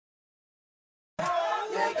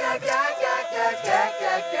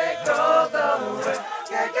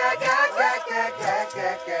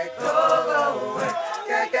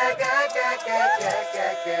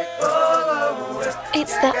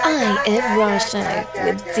It's the Eye of Rah Show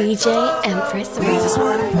with DJ Empress Rah. We just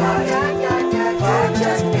wanna party,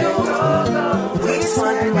 just be good. We just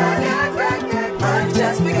wanna party,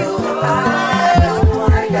 just be good. I don't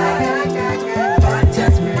wanna die,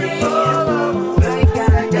 just be good. We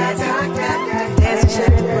gotta dance and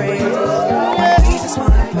shake the bread. We just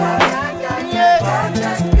wanna party,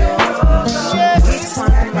 just be good. We just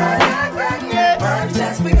wanna party,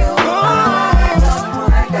 just be good.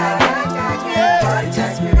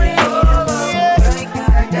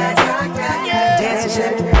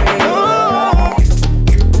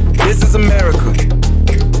 This is America.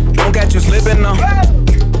 Don't catch you slipping now.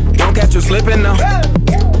 Don't catch you slipping now.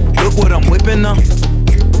 Look what I'm whipping now.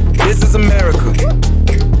 This is America.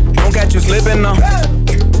 Don't catch you slipping now.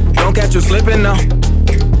 Don't catch you slipping now.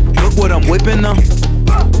 Look what I'm whipping now.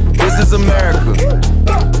 This is America.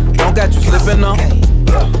 Don't catch you slipping now.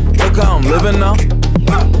 Look how I'm living now.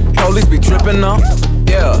 Police be tripping now.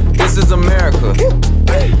 Yeah, this is America.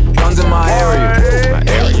 Guns in my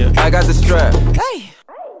area. I got the strap.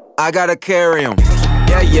 I gotta carry 'em.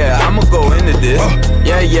 Yeah, I'ma go into this.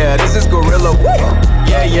 Yeah, this is gorilla.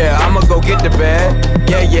 Yeah, I'ma go get the bag.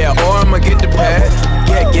 Yeah, or I'ma get the pad.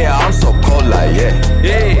 Yeah, I'm so cold like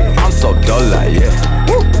yeah. I'm so dull like yeah.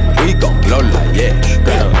 We gon' blow like yeah.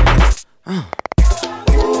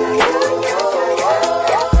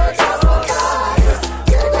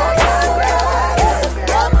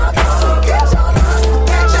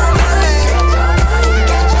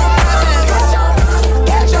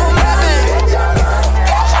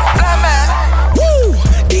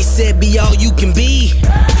 Be all you can be.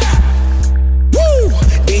 Woo!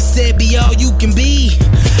 They said be all you can be.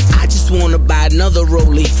 I just wanna buy another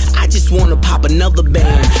rollie. I just wanna pop another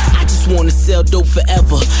band. I just wanna sell dope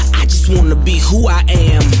forever. I just wanna be who I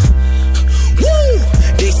am. Woo!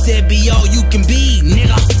 They said be all you can be,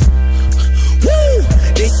 nigga. Woo!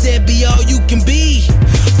 They said be all you can be.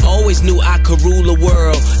 Always knew I could rule the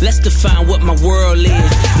world. Let's define what my world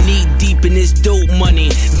is. Knee deep in this dope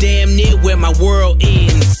money. Damn near where my world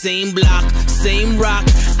ends. Same block, same rock.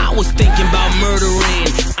 I was thinking about murdering.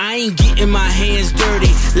 I ain't getting my hands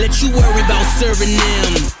dirty. Let you worry about serving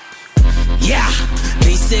them. Yeah,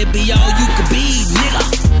 they said be all you could be, nigga.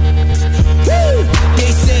 Woo!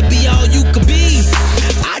 They said be all you could be.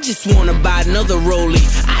 I just wanna buy another rollie.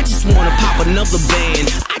 I just wanna pop another band.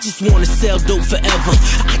 I just wanna sell dope forever.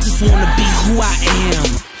 I just wanna be who I am.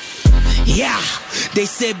 Yeah, they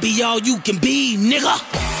said be all you can be, nigga.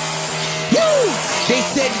 Woo! They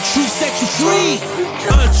said the truth set you free.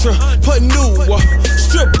 Entrepreneur,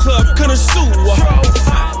 strip club connoisseur.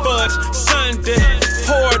 Hot fudge Sunday,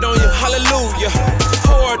 poured on you, hallelujah.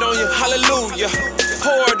 Poured on you, hallelujah.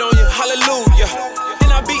 Poured on you, hallelujah.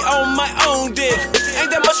 And I be on my own dick. Ain't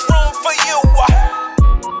that much room for you?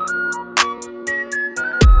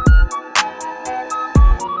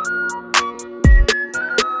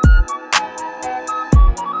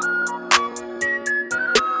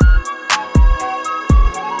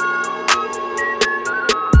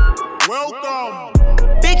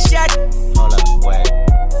 Big shot. Hold up, wait.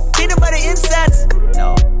 Peanut butter insides.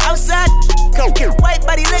 No. Outside. White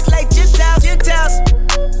body look like Gentiles.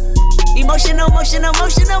 Emotional. Why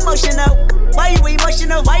you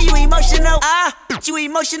emotional? You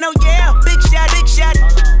emotional, yeah. Big shot.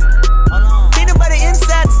 Hold on. Peanut butter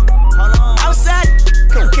insides. Hold on. Outside.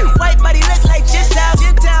 White body look like Gentiles.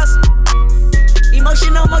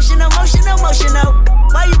 Emotional.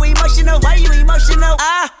 Why you emotional?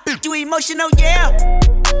 You emotional, yeah.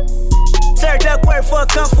 Served up word for a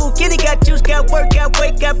kung fu kitty. Got juice, got work, got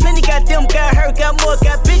weight, got plenty. Got them, got hurt, got more,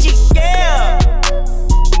 got bingy, yeah.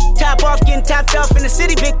 Top off, getting topped off in the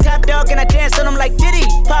city. Big top dog, and I dance on them like Diddy.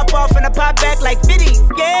 Pop off and I pop back like Biddy,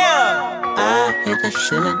 yeah. I hit the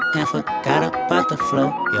ceiling and forgot about the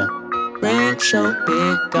flow, yeah. Rain so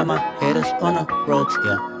big, got my haters on the ropes,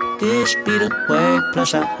 yeah. This be the way,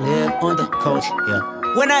 plus I live on the coast, yeah.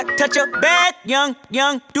 When I touch a bag, young,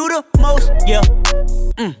 do the most, yeah.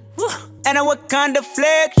 And I what kind of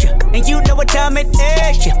flex, yeah. And you know what time it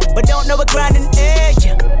is, yeah. But don't know what grinding is,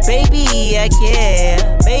 yeah. Baby, I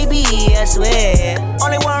care, baby, I swear.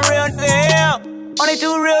 Only one real deal, only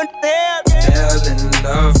two real deals. Telling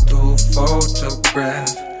love through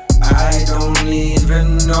photograph. I don't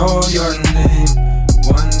even know your name.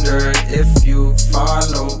 Wonder if you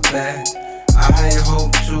follow back. I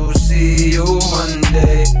hope to see you one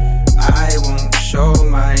day. I won't show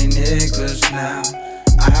my niggas now.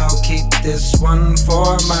 I'll keep this one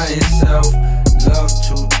for myself. Love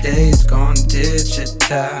today's gone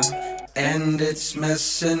digital, and it's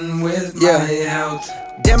messing with my health.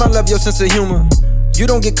 Damn, I love your sense of humor. You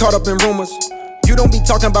don't get caught up in rumors. You don't be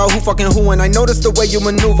talking about who fucking who, and I notice the way you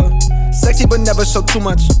maneuver. Sexy but never show too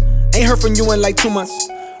much. Ain't heard from you in like 2 months.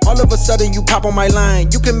 All of a sudden you pop on my line.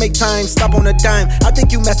 You can make time, stop on a dime. I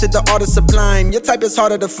think you mastered the art of sublime. Your type is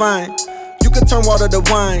harder to find. You can turn water to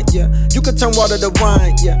wine, yeah. You can turn water to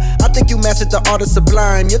wine, yeah. I think you mastered the art of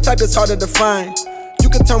sublime. Your type is harder to find. You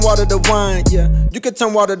can turn water to wine, yeah. You can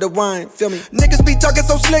turn water to wine, feel me? Niggas be talking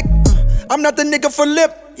so slick. I'm not the nigga for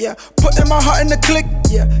lip, yeah. Putting my heart in the click,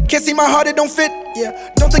 yeah. Can't see my heart, it don't fit, yeah.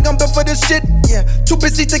 Don't think I'm built for this shit, yeah. Too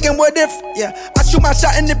busy thinking what if, yeah. I shoot my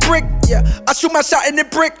shot in the brick, yeah. I shoot my shot in the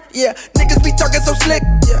brick, yeah. Niggas be talking so slick,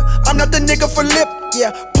 yeah. I'm not the nigga for lip,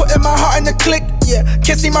 yeah. Putting my heart in the click, yeah.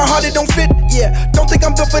 Can't see my heart, it don't fit, yeah. Don't think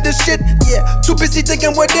I'm built for this shit, yeah. Too busy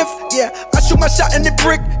thinking what if, yeah. I shoot my shot in the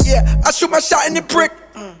brick, yeah. I shoot my shot in the brick.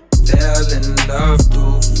 Fell in love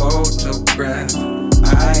through photograph.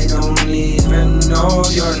 I don't even know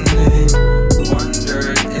your name.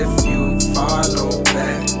 Wonder if you follow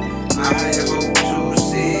back. I hope to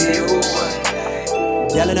see you one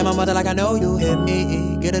day. Yelling at my mother like I know you hit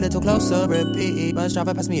me. Get a little closer, repeat. Bus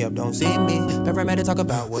driver pass me up, don't see me. Paramedic talk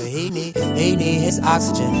about what he need. He need his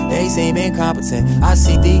oxygen. They seem incompetent. I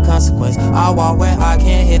see the consequence. I walk where I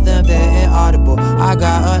can't hit them, they're inaudible. I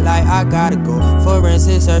got a light, I gotta go.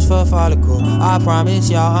 Forensic search for follicle. I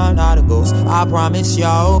promise y'all I'm not a ghost. I promise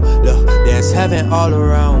y'all. Look, there's heaven all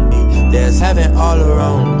around me. There's heaven all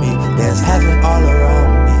around me. There's heaven all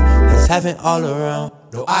around me. There's heaven all around.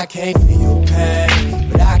 No, I can't feel pain,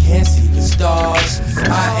 but I can see the stars.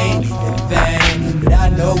 I ain't even vain, but I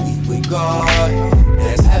know we with God.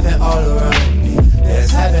 There's heaven all around me.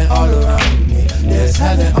 There's heaven all around me. There's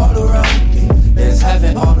heaven all around me. There's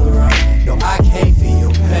heaven all around. No, I can't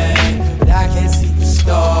feel pain, but I can see the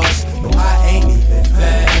stars. No, I ain't even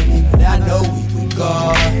vain, but I know we with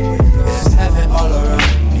God. There's heaven all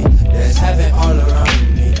around me. There's heaven all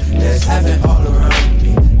around me. There's heaven all around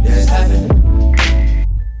me. There's heaven.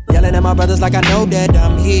 Yelling at my brothers like I know that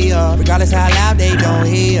I'm here. Regardless how loud they don't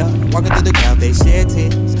hear. Walking through the crowd, they shed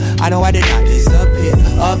tears. I know I did not disappear.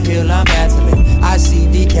 Uphill, I'm battling. I see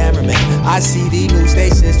the cameraman. I see the news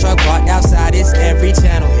stations. Truck parked outside, it's every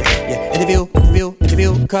channel here. Yeah, interview,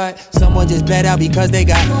 cut. Someone just bled out because they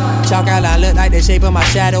got chalk outline. Look like the shape of my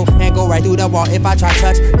shadow. And go right through the wall if I try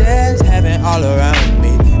touch. There's heaven all around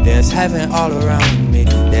me. There's heaven all around me.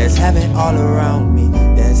 There's heaven all around me.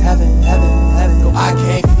 There's heaven, heaven, heaven. No, I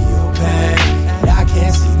can't feel pain, but I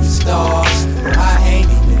can't see the stars. No, I ain't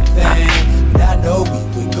even vain, but I know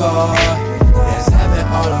we with God. There's heaven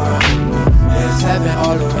all around me. There's heaven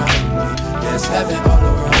all around me. There's heaven all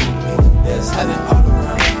around me. There's heaven all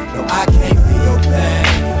around me. No, I can't feel pain,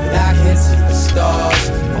 but I can see the stars.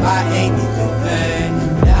 No, I ain't even vain,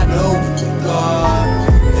 but I know we with God.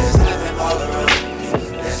 There's heaven all around me.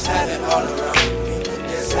 There's heaven all around me.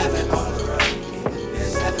 There's heaven all around me.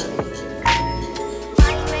 There's heaven. Why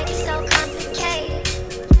you make it so complicated?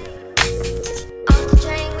 Off the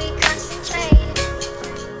drain, we concentrate.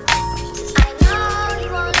 I know you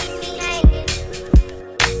won't leave me hanging.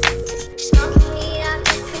 Smoking weed out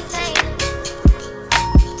the container.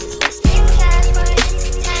 We spend cash for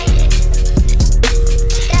entertainment.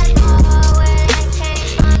 That's more where I came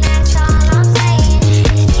from, that's all I'm saying.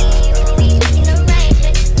 It's me and we making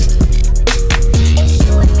arrangements. It's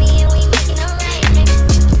you and me and we making arrangements.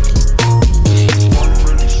 Spend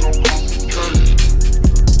cash for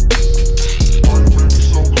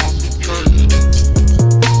entertainment.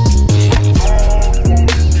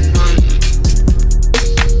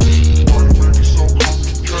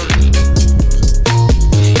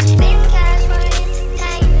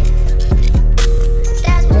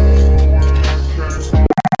 That's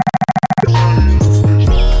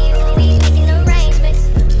me and we making arrangements.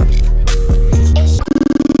 It's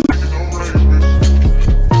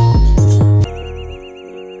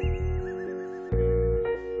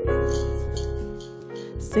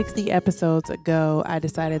 60 episodes ago, I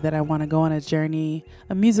decided that I want to go on a journey,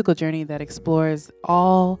 a musical journey that explores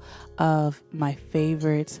all of my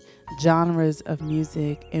favorite genres of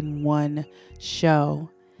music in one show.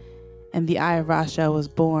 And the Eye of Rah Show was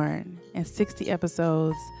born. In 60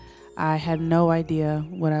 episodes, I had no idea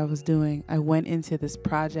what I was doing. I went into this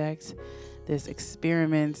project, this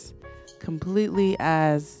experiment, completely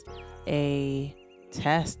as a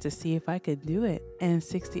test to see if I could do it. And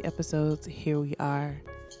 60 episodes, here we are.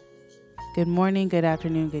 Good morning, good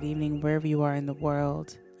afternoon, good evening, wherever you are in the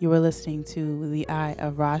world. You are listening to the Eye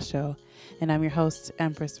of Rah Show, and I'm your host,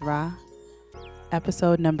 Empress Rah.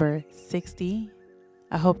 Episode number 60.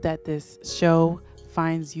 I hope that this show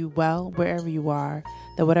finds you well wherever you are,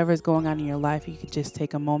 that whatever is going on in your life, you can just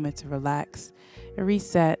take a moment to relax and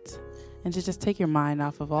reset and to just take your mind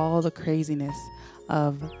off of all the craziness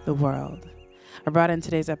of the world. I brought in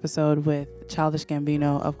today's episode with Childish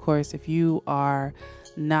Gambino. Of course, if you are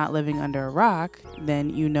not living under a rock, then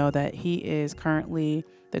you know that he is currently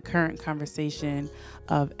the current conversation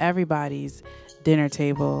of everybody's dinner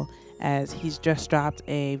table, as he's just dropped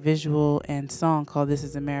a visual and song called This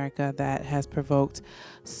Is America that has provoked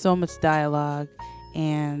so much dialogue.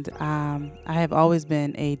 And I have always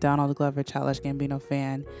been a Donald Glover, Childish Gambino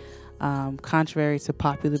fan, contrary to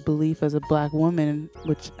popular belief as a black woman,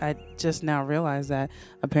 which I just now realized that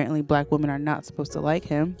apparently black women are not supposed to like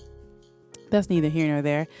him. That's neither here nor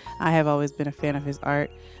there. I have always been a fan of his art.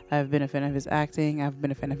 I've been a fan of his acting. I've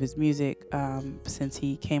been a fan of his music since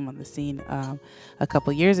he came on the scene a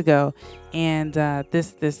couple years ago. And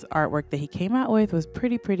this artwork that he came out with was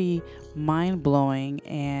pretty mind-blowing.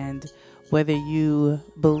 And whether you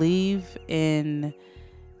believe in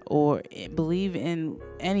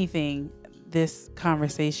anything, this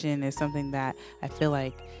conversation is something that I feel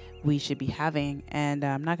like we should be having. And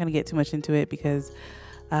I'm not going to get too much into it because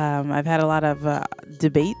I've had a lot of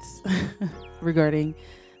debates regarding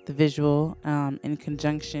the visual in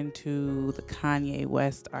conjunction to the Kanye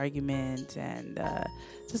West argument and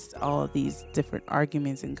just all of these different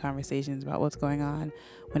arguments and conversations about what's going on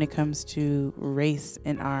when it comes to race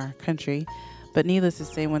in our country. But needless to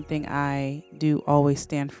say, one thing I do always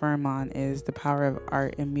stand firm on is the power of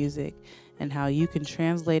art and music and how you can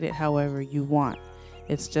translate it however you want.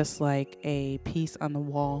 It's just like a piece on the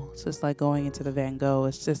wall. It's just like going into the Van Gogh.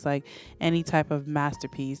 It's just like any type of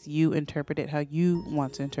masterpiece. You interpret it how you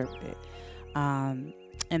want to interpret it.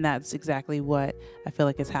 And that's exactly what I feel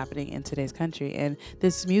like is happening in today's country. And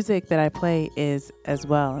this music that I play is as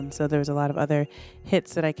well. And so there was a lot of other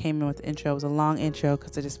hits that I came in with the intro. It was a long intro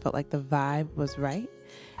because I just felt like the vibe was right.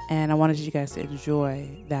 And I wanted you guys to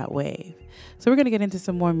enjoy that wave. So we're going to get into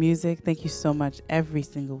some more music. Thank you so much every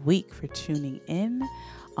single week for tuning in.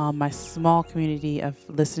 My small community of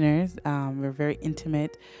listeners, we're very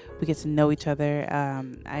intimate. We get to know each other.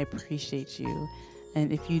 I appreciate you.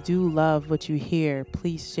 And if you do love what you hear,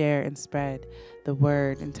 please share and spread the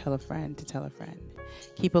word and tell a friend to tell a friend.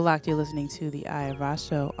 Keep it locked. You're listening to the Eye of Rah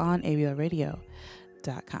Show on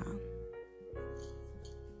ablradio.com.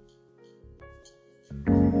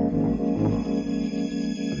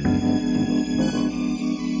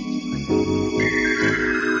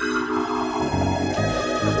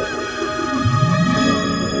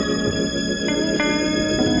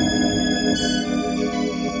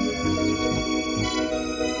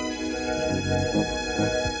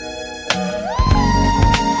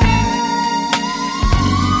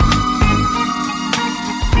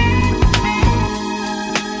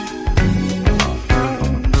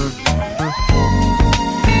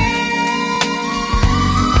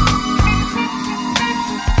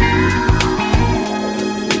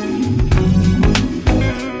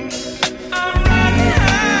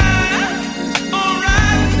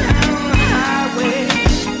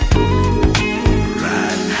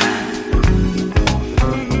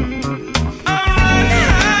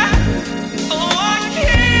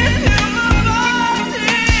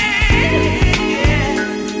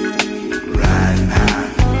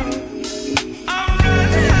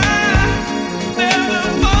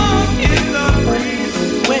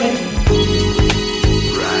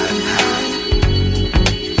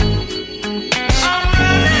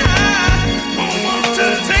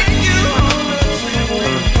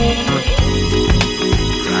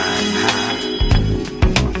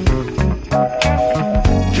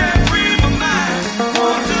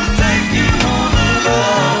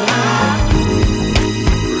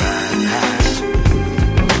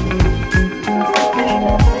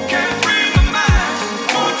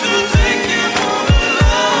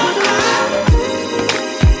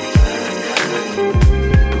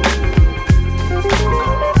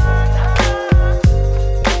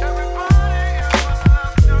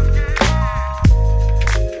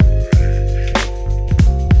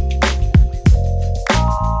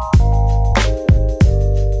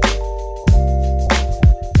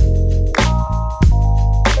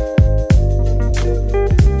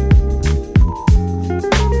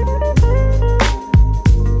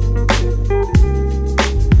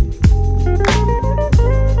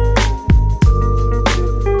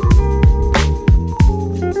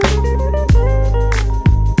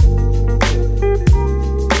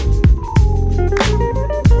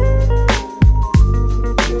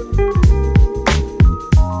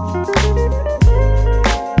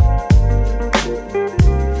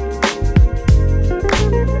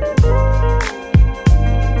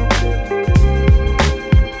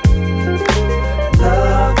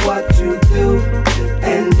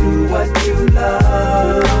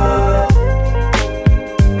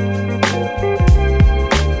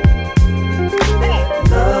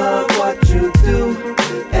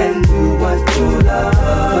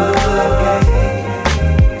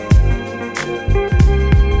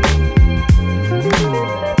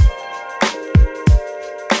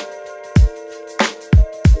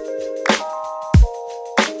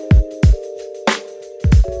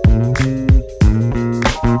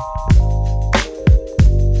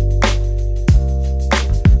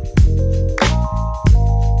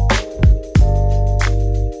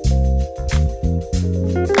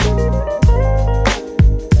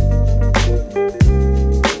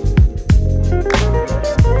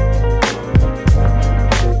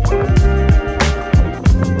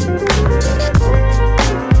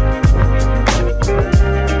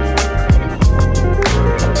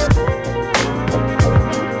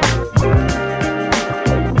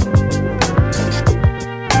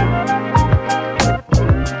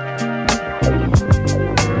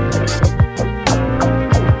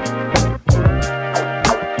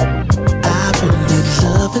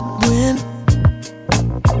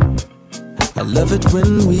 love it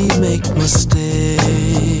when we make mistakes.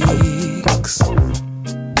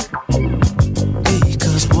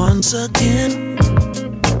 Because once again,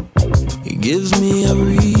 he gives me a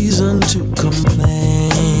reason to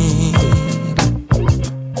complain.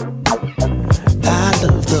 I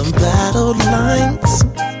love the battle lines.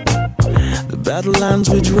 The battle lines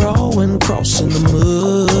we draw when crossing the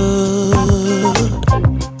mud.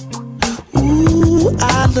 Ooh,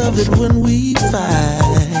 I love it when we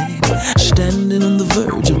fight, standing on the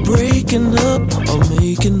verge of breaking up or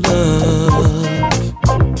making love.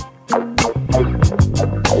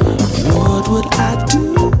 What would I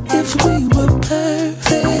do if we were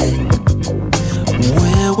perfect?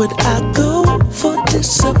 Where would I go for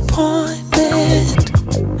disappointment?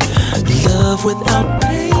 Love without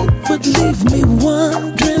pain would leave me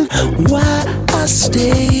wondering why I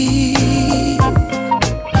stay.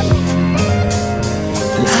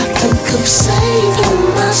 And I think of saving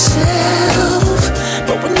myself,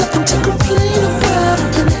 but with nothing to complain about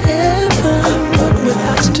in heaven. What would I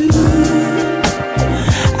do?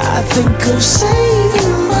 I think of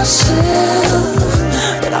saving myself,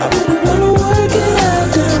 but I really wanna work it out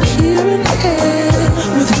down here in hell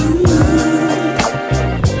with you.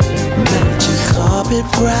 Magic carpet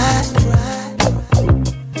ride,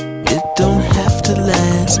 it don't have to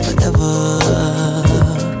last forever.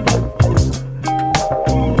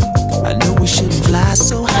 I know we shouldn't fly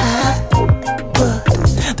so high, but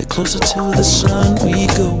the closer to the sun we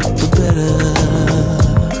go, the better.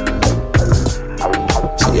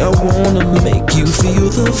 See, I wanna make you feel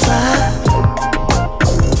the fire,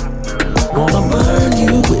 wanna burn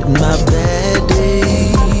you with my bad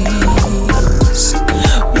days.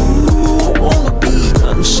 Ooh, I wanna be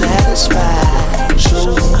unsatisfied, so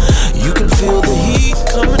you can feel the heat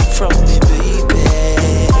coming from me, baby.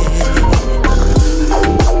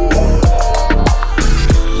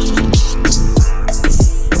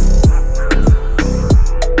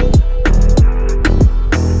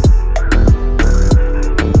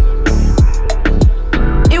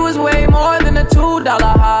 It was way more than a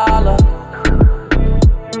 $2 holler.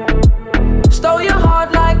 Stole your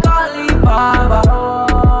heart like Alibaba.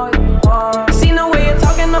 Seen the way you're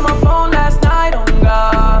talking on my phone last night, oh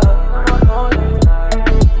God.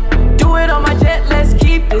 Do it on my jet, let's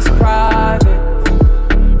keep this private.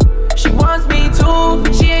 She wants me too,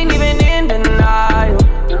 she ain't even in denial.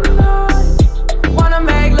 Wanna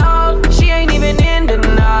make love, she ain't even in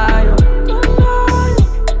denial.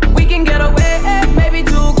 We can get away, maybe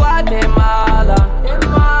to Guatemala.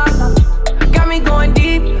 Got me going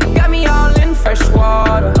deep, got me all in fresh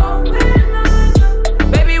water.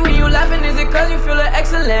 Baby, when you laughing, is it cause you feel an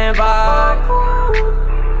excellent vibe?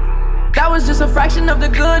 That was just a fraction of the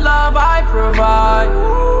good love I provide.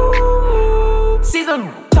 See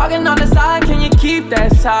some talking on the side, can you keep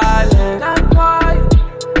that silent? Not quiet.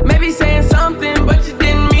 Maybe saying something, but you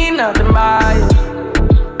didn't mean nothing by it.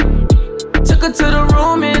 Took her to the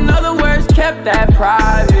room, in other words, kept that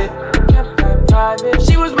private.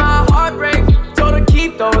 She was my heartbreak, told her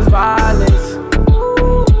keep those violets.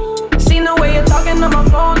 Seen the way you're talking on my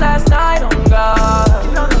phone last night, oh God.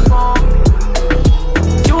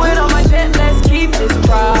 Do it on my jet, let's keep this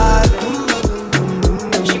private.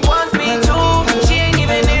 She wants me too, she ain't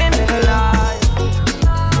even in the line.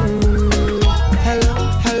 Hello,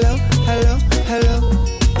 hello, hello, hello.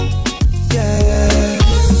 Yeah.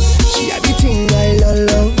 She had the thing I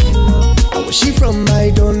love. And where she from, I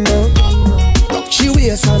don't know. Rock she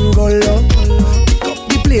waist and go low. Pick up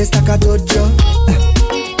the place like a dojo.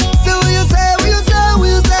 So what you say, what you say, what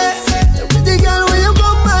you say? Pretty girl, when you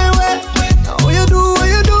come my way. Now what you do, what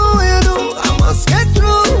you do, what you do? I must get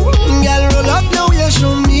through. Girl, roll up your waist,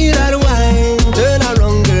 show me that wine. Turn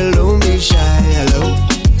around, girl, don't be shy. Hello,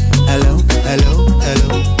 hello, hello, hello.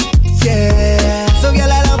 Yeah. So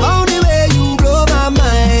girl, I love how the way you blow my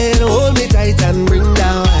mind. Hold me tight and bring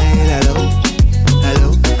that wine. Hello, hello,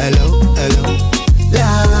 hello, hello.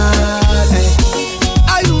 Lord, hey.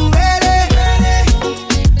 Are you ready?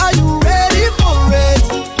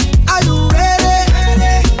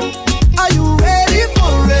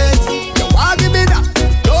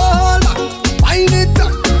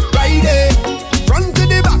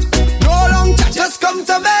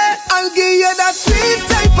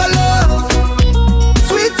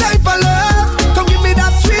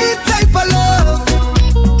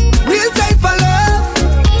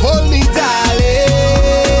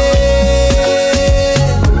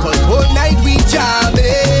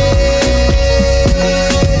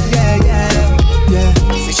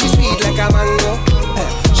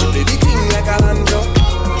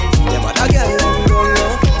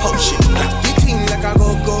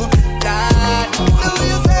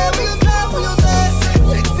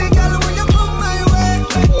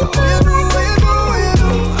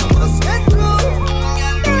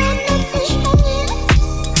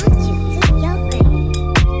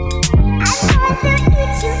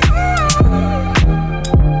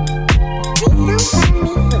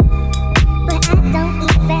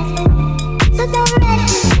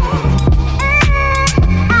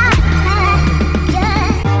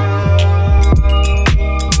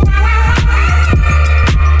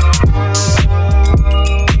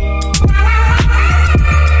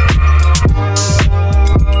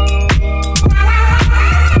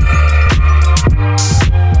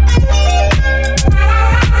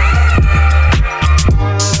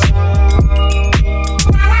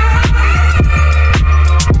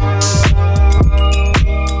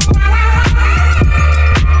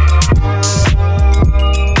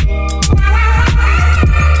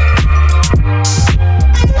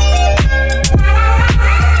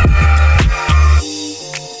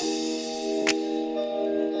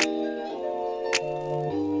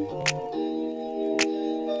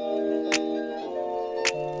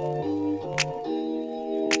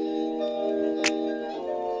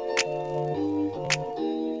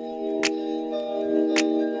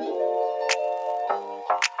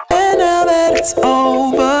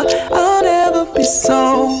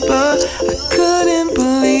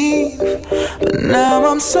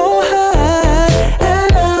 so high,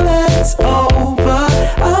 and now that it's over,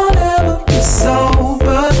 I'll never be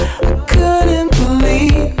sober. I couldn't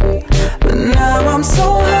believe, but now I'm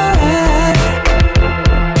so high.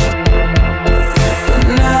 But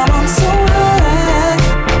now I'm so high.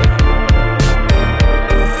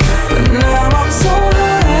 But now I'm so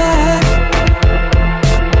high.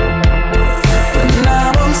 But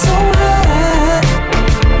now I'm so high.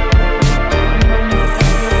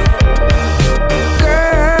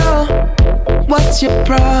 Girl, what's your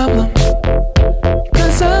problem?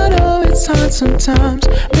 'Cause I know it's hard sometimes.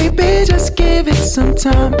 Maybe just give it some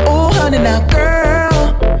time. Oh, honey, now,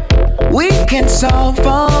 girl, we can solve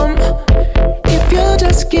them. If you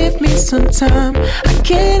just give me some time, I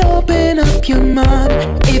can open up your mind.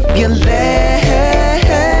 If you let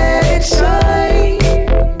it shine,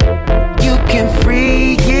 you can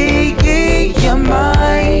free your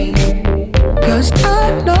mind. 'Cause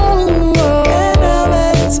I know, and now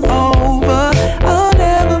that it's over, I'll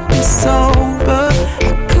never be sober.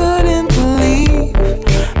 I couldn't believe,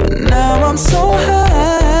 but now I'm so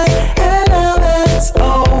high. And now that it's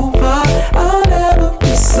over, I'll never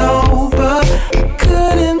be sober. I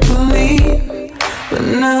couldn't believe, but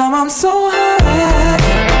now I'm so high.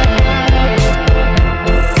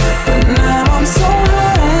 But now I'm so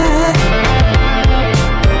high.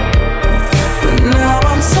 But now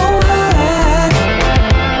I'm so high.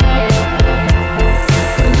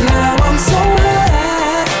 But now I'm so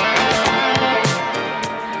high.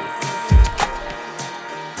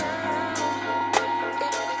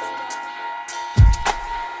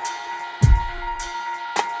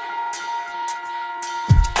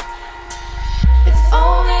 If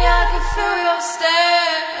only I could feel your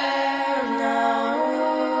stare now.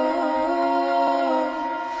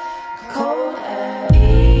 Cold air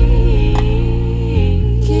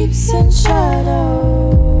keeps in shadow.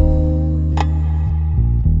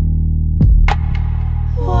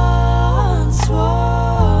 Once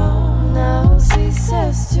warm, now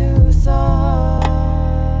ceases to thaw.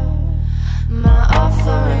 My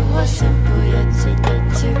offering was simple, yet it led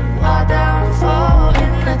to our downfall.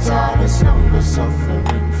 In the tightest number,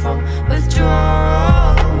 suffering from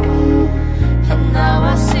withdrawal.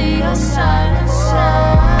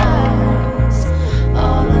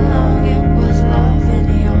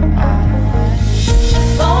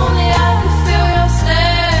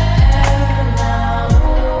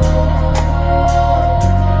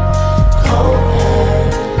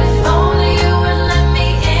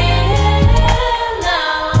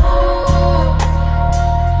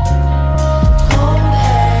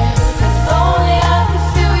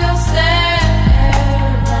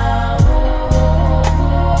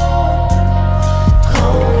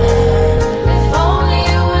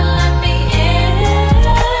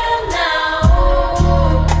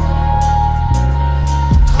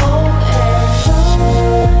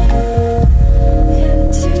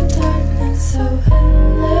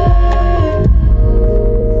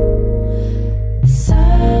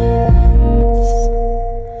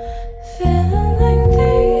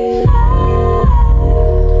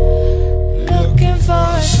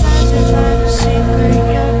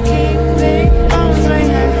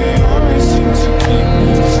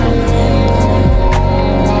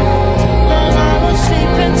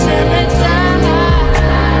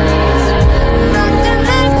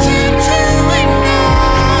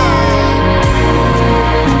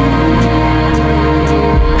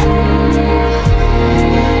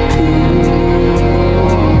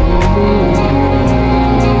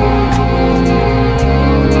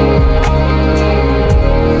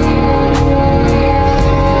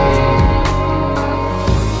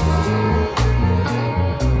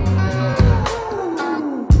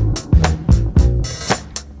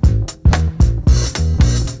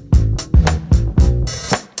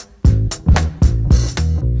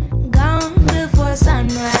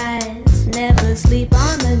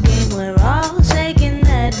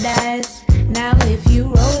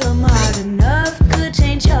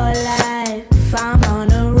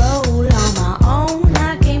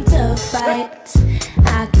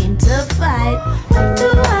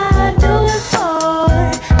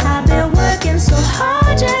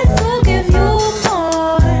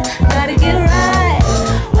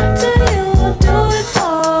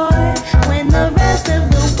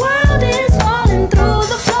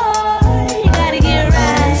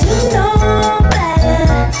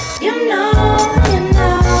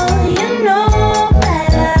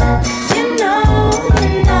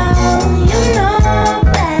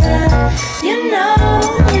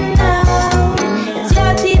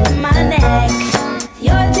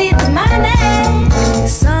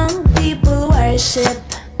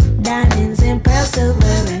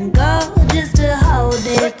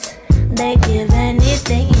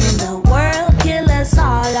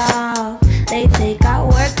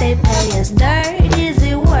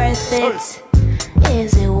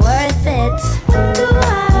 What do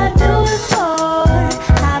I do it for?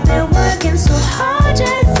 I've been working so hard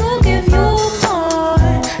just to give you more.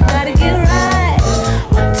 Gotta get right.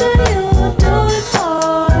 What do you do it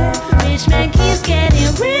for? Rich man keeps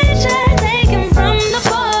getting richer, taking from the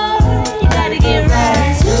poor. You gotta get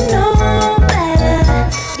right. You know better.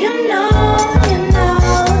 You know better.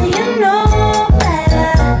 You know better.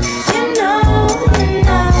 You know.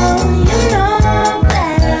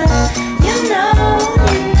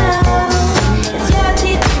 It's your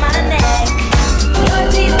teeth in my neck. Your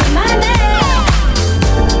teeth in my neck.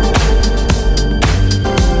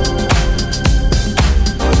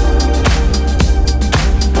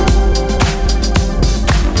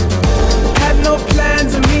 Had no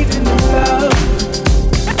plans of meeting in love,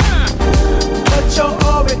 but your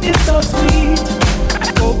aura is so sweet.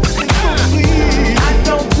 Oh, it's so sweet. I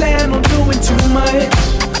don't plan on doing too much,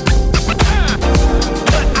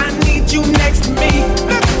 but I need you next to me.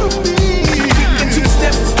 We can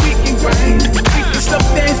two-step, we can grind, we can slow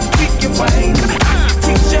dance, we can whine. I can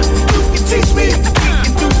teach you, you can teach me. We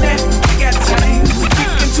can do that, we got time. We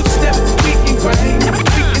can two-step, we can grind, we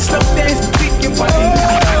can slow dance, we can whine.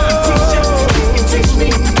 I can teach you, you can teach me.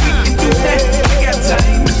 We can do that, we got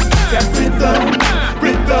time. Got rhythm,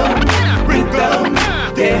 rhythm, rhythm,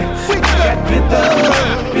 yeah. Got rhythm,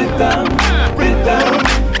 rhythm, rhythm,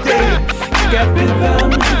 yeah. Got rhythm,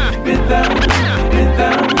 rhythm,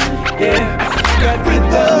 rhythm, yeah. Got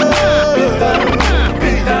rhythm, rhythm,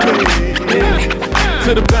 rhythm, yeah. To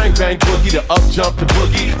the bang bang boogie, the up jump the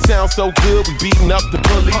boogie. Sounds so good, we beating up the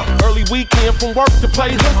bully. Early weekend from work to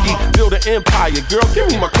play hooky. Build an empire, girl, give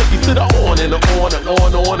me my cookie to the on and the on and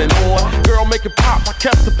on and on. Girl, make it pop, I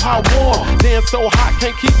kept the pot warm. Dance so hot,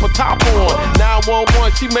 can't keep her top on.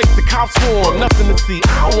 911, she makes the cops swarm. Nothing to see,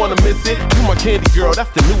 I don't wanna miss it. You my candy girl, that's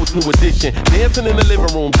the newest new addition. Dancing in the living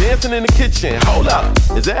room, dancing in the kitchen. Hold up,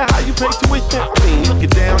 is that how you pay tuition? I mean, look it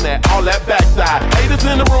down at all that backside. Haters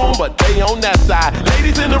in the room, but they on that side.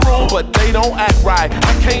 Ladies in the room, but they don't act right.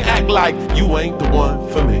 I can't act like you ain't the one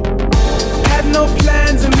for me. Had no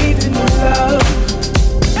plans of meeting in love,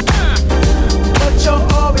 but your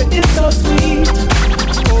aura is so sweet.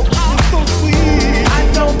 Oh, so sweet. I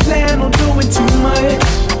don't plan on doing too much,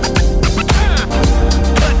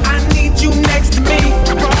 but I need you next to me.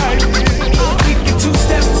 Right. We can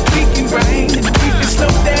two-step, we can grind, we can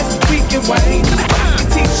slow dance, we can whine. I can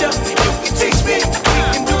teach you, you can teach me. We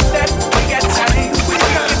can do that, we got time. We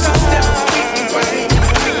can two-step, we can grind,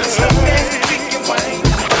 we can slow dance, we can whine.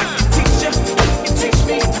 I can teach you, you can teach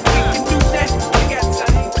me. We can do that, we got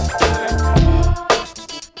time.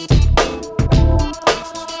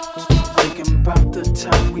 Thinking about the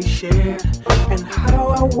time we shared and how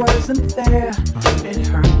I wasn't there. It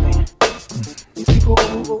hurt me. These people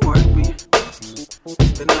overwork me.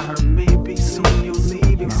 Then I heard maybe soon you'll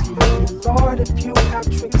leave. Excuse me, Lord, if you have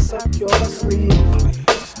tricks up your sleeve.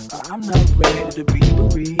 I'm not ready to be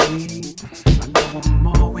bereaved. I know I'm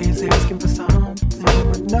always asking for something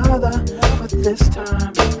or another, but this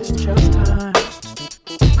time it's just time.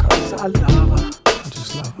 Cause I love her. I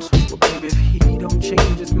just love her. Well, baby, if he don't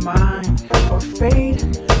change his mind, or fate,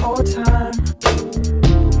 or time,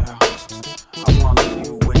 yeah, I wanna leave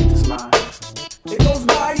you with this line. It goes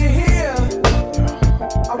by you here.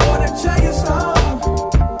 I wanna tell you something.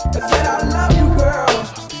 I said I love you, girl.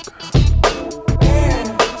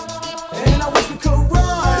 And I wish we could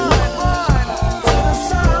run to the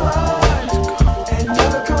sun and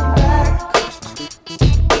never come back.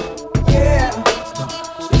 Yeah.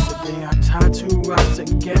 This the day our tattoo us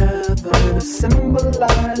together to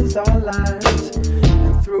symbolize our lives,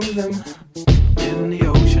 and threw them in the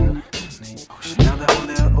ocean. Now they're on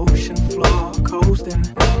their ocean floor coasting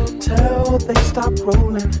till they stop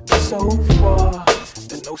rolling so far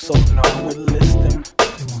that no sonar would list them.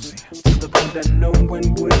 They won't see it. To the point that no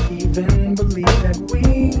one would even believe that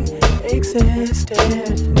we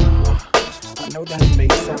existed. No, I know that may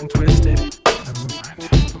sound twisted. Never mind.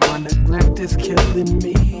 But my neglect is killing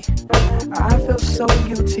me. I feel so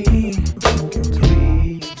guilty.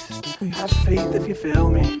 Please have faith if you feel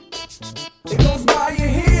me. It goes by you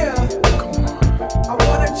here. I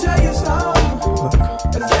wanna tell you something.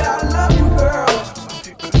 I said I love you, girl.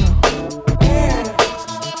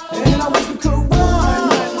 And I wish we could run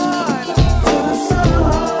to the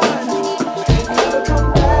sun and never come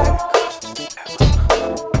back.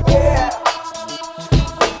 Yeah.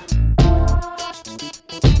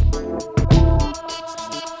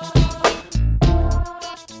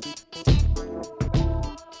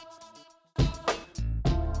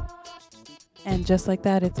 And just like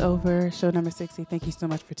that, it's over. Show number 60. Thank you so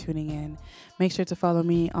much for tuning in. Make sure to follow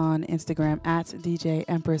me on Instagram at DJ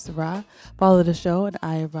Empress Rah. Follow the show at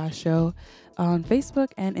Eye of Rah Show on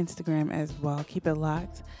Facebook and Instagram as well. Keep it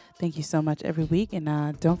locked. Thank you so much every week. And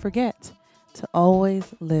don't forget to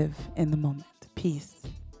always live in the moment. Peace.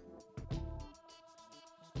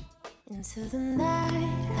 Into the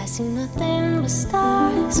night, I see nothing but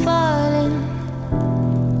stars falling.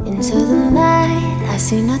 Into the night, I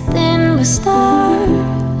see nothing but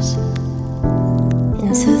stars.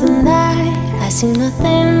 Into the night, I see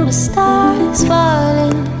nothing but stars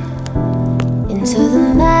falling. Into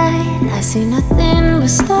the night, I see nothing but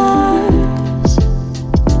stars.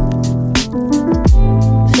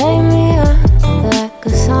 Play me up like a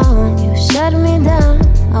song, you shut me down.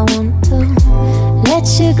 I want to let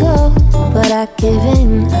you go, but I give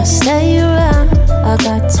in, I stay around. I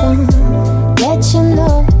got to let you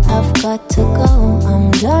know I've got to go,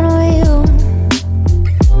 I'm done with you.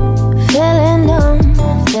 Feeling numb,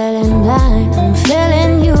 feeling blind, I'm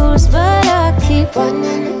feeling used, but I keep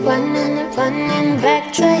running, running, running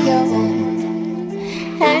back to you.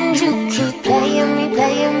 And you keep playing me,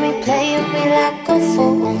 playing me, playing me like a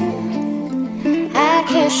fool. I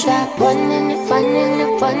can't stop running,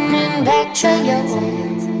 running, running back to you.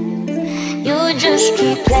 You just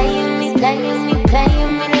keep playing me, playing me,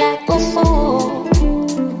 playing me like a fool.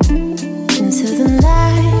 Into the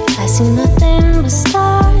night, I see nothing but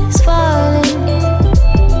stars falling.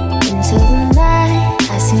 Into the night,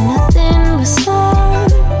 I see nothing but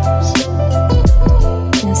stars.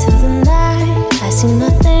 Into the night, I see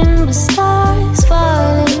nothing but stars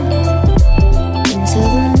falling. Into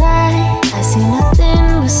the night, I see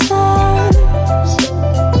nothing but stars.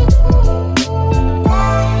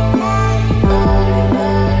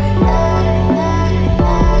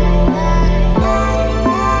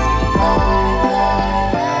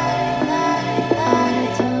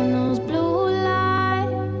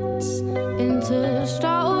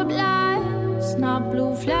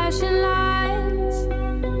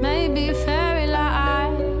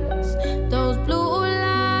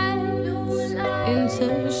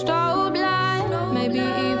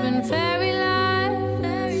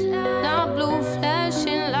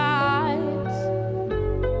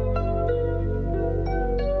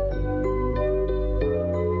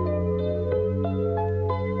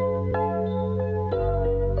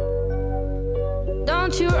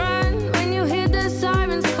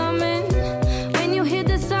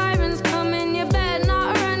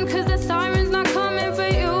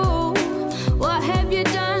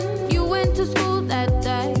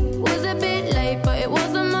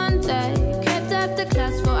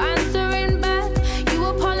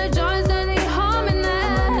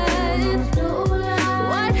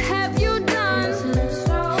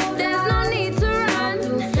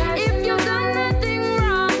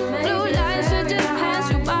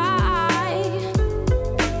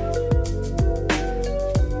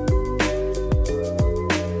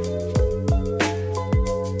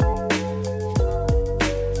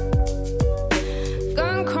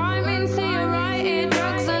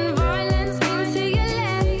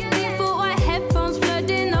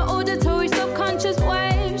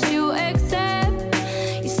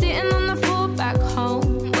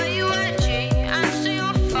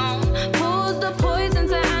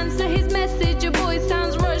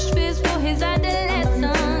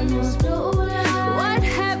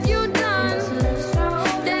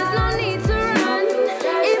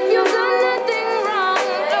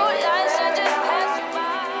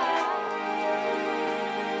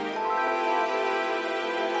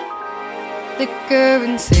 Liquor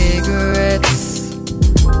and cigarettes,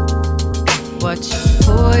 watch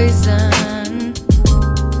poison,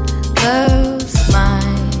 love's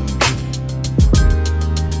mine,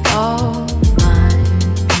 all mine.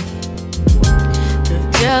 The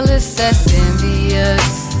jealous that's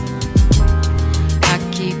envious, I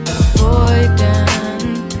keep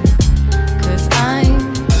avoiding, 'cause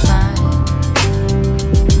I'm fine,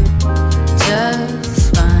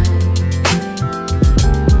 just fine.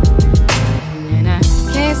 And I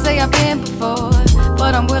can't say I've been before,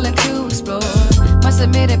 but I'm willing to explore. Must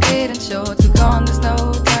admit a bit unsure, too gone, there's no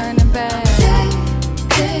turning back.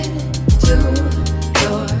 Take it to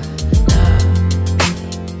your love,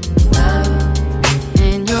 love.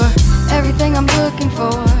 And you're everything I'm looking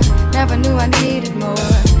for, never knew I needed more.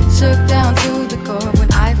 Shook down to the core, when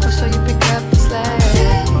I first saw you pick up the slack.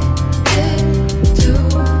 Take it to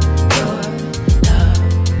your love,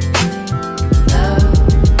 love.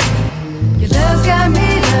 Your love's got me,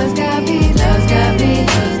 love's got me, love's got me,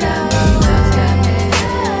 love's got me, love's got me.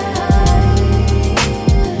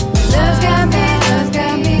 Love's got me, love's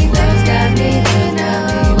got me, love's got me, love's got me.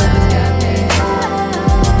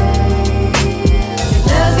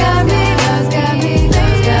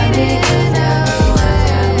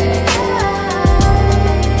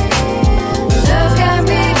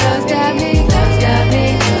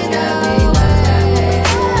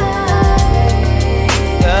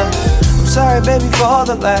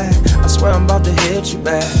 to laugh. I swear I'm about to hit you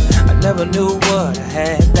back. I never knew what I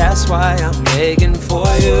had, that's why I'm begging for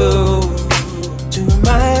you to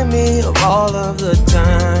remind me of all of the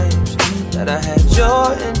times that I had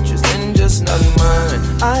your interest in just not mine.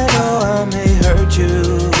 I know I may hurt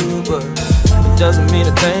you, but it doesn't mean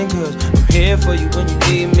a thing, cause I'm here for you when you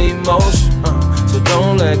need me most. So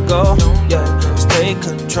don't let go, yeah, just take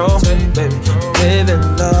control, baby. Live in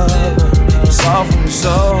love, it's all from the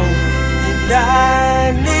soul. And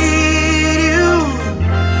I need you,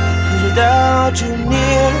 cause without you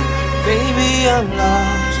near, baby, I'm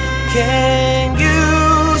lost. Can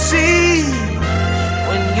you see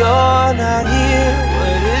when you're not here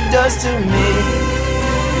what it does to me?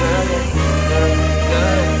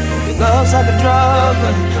 Your love's like a drug,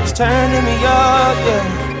 it's turning me up,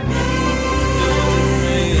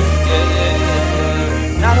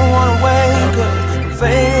 I don't wanna wake up,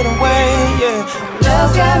 fade away, yeah.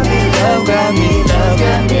 Love got me, love got me,